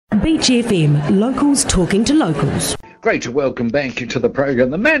Beach FM, locals talking to locals. Great to welcome back to the program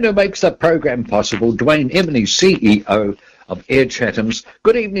the man who makes the program possible, Duane Emeny, CEO of Air Chathams.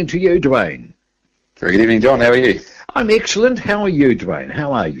 Good evening to you, Duane. Good evening, John. How are you? I'm excellent. How are you, Duane?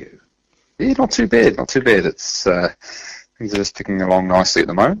 How are you? Yeah, not too bad. Not too bad. It's things are just ticking along nicely at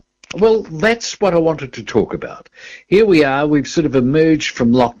the moment. Well, that's what I wanted to talk about. Here we are, we've sort of emerged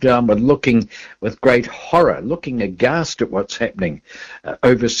from lockdown, we're looking with great horror, looking aghast at what's happening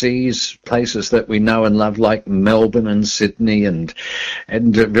overseas, places that we know and love like Melbourne and Sydney and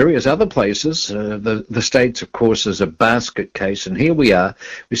various other places. The States, of course, is a basket case, and here we are.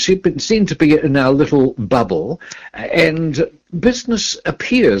 We seem to be in our little bubble, and business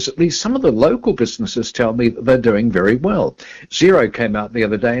appears, at least some of the local businesses tell me that they're doing very well. Xero came out the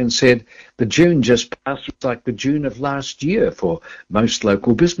other day and said the June just passed like the June of last year for most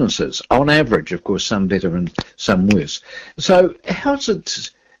local businesses. On average, of course, some better and some worse. So how's it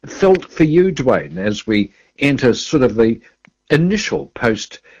felt for you, Duane, as we enter sort of the initial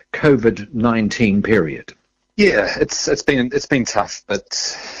post-COVID-19 period? Yeah, it's been tough,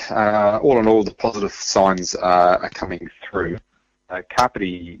 but all in all, the positive signs are coming through.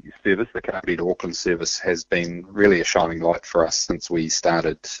 Kapiti service, the Kapiti to Auckland service, has been really a shining light for us since we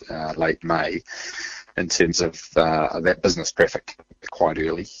started late May in terms of that business traffic quite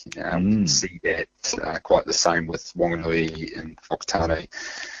early. We can see that quite the same with Wanganui and Whakatane.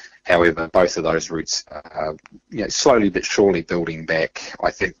 However, both of those routes are slowly but surely building back. I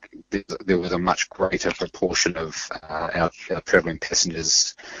think there was a much greater proportion of our travelling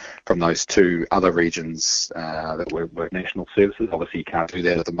passengers from those two other regions that were national services. Obviously, you can't do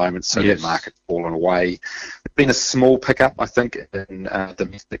that at the moment, so yes. That market's fallen away. There's been a small pickup, I think, in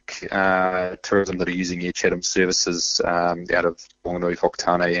domestic tourism that are using Air Chathams services out of Wanganui,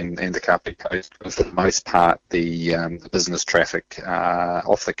 Whakatane and the Kapiti coast. But for the most part, the business traffic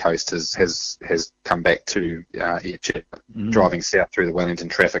off the coast has come back to Air Chathams. Driving south through the Wellington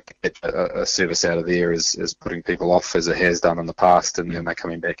traffic, a service out of there is putting people off, as it has done in the past, and then they're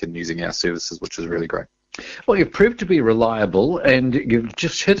coming back and using our services, which is really great. Well, you've proved to be reliable, and you've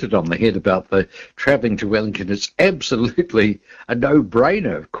just hit it on the head about the travelling to Wellington. It's absolutely a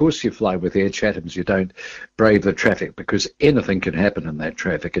no-brainer. Of course you fly with Air Chathams. You don't brave the traffic, because anything can happen in that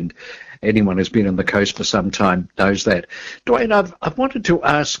traffic, and anyone who's been on the coast for some time knows that. Duane, I've wanted to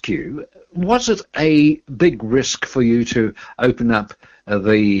ask you, was it a big risk for you to open up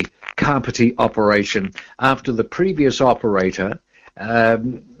the Kapiti operation after the previous operator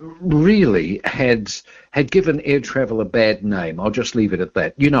really had given air travel a bad name? I'll just leave it at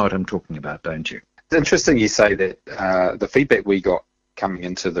that. You know what I'm talking about, don't you? It's interesting you say that. The feedback we got coming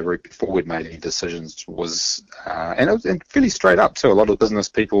into the route before we'd made any decisions was, and it was fairly straight up too, a lot of business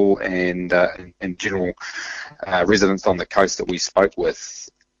people and general residents on the coast that we spoke with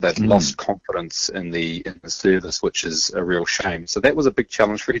that lost confidence in the service, which is a real shame. So that was a big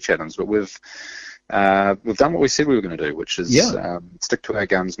challenge for Air Chathams, but we've done what we said we were going to do, which is stick to our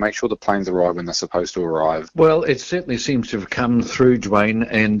guns, make sure the planes arrive when they're supposed to arrive. Well, it certainly seems to have come through, Duane,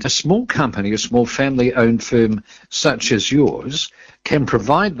 and a small company, a small family-owned firm such as yours can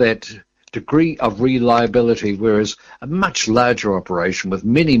provide that degree of reliability, whereas a much larger operation with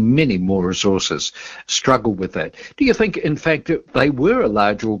many, many more resources struggle with that. Do you think, in fact, they were a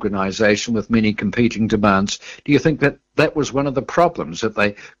large organisation with many competing demands? Do you think that that was one of the problems, that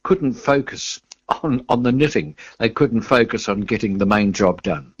they couldn't focus on the knitting? They couldn't focus on getting the main job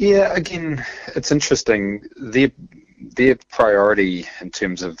done? Yeah, again, it's interesting. Their priority in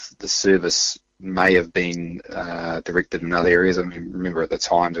terms of the service may have been directed in other areas. I mean, remember at the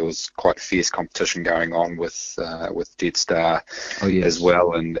time there was quite fierce competition going on with Jetstar as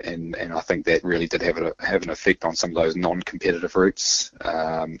well, and I think that really did have an effect on some of those non-competitive routes.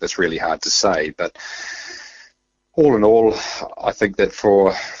 That's really hard to say, but all in all, I think that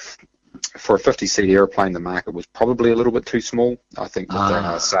for a 50-seat airplane, the market was probably a little bit too small. I think with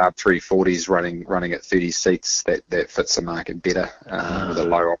the Saab 340s running at 30 seats, that fits the market better with a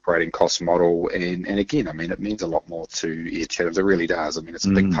low operating cost model. And again, I mean, it means a lot more to Air Chathams. It really does. I mean, it's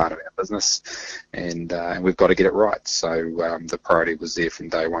a big part of our business, and we've got to get it right. So the priority was there from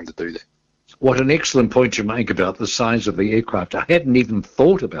day one to do that. What an excellent point you make about the size of the aircraft. I hadn't even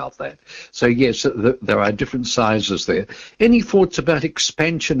thought about that. So, yes, there are different sizes there. Any thoughts about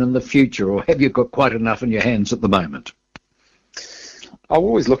expansion in the future, or have you got quite enough in your hands at the moment? I'm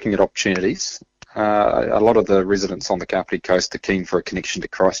always looking at opportunities. A lot of the residents on the Kapiti coast are keen for a connection to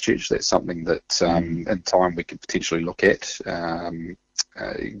Christchurch. That's something that in time we could potentially look at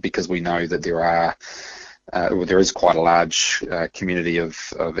because we know that there are there is quite a large community of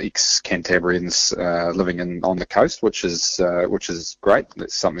ex-Cantabrians living on the coast, which is great.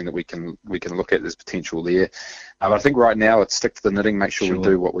 That's something that we can look at. There's potential there. But I think right now let's stick to the knitting, make sure we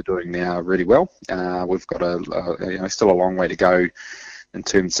do what we're doing now really well. We've got still a long way to go in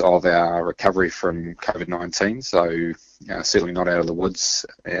terms of our recovery from COVID-19, so certainly not out of the woods,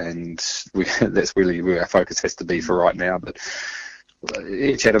 and that's really where our focus has to be for right now. But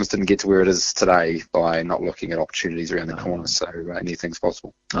Air Chathams didn't get to where it is today by not looking at opportunities around the corner, so anything's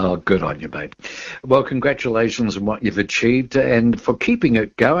possible. Oh, good on you, mate. Well, congratulations on what you've achieved and for keeping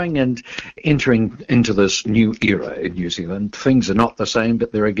it going and entering into this new era in New Zealand. Things are not the same,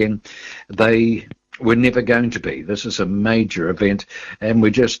 but there again, they were never going to be. This is a major event, and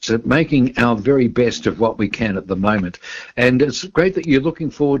we're just making our very best of what we can at the moment. And it's great that you're looking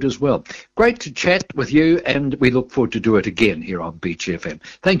forward as well. Great to chat with you, and we look forward to do it again here on Beach FM.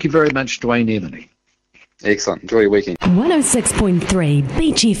 Thank you very much, Duane Emeny. Excellent. Enjoy your weekend. 106.3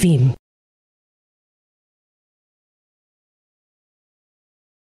 Beach FM.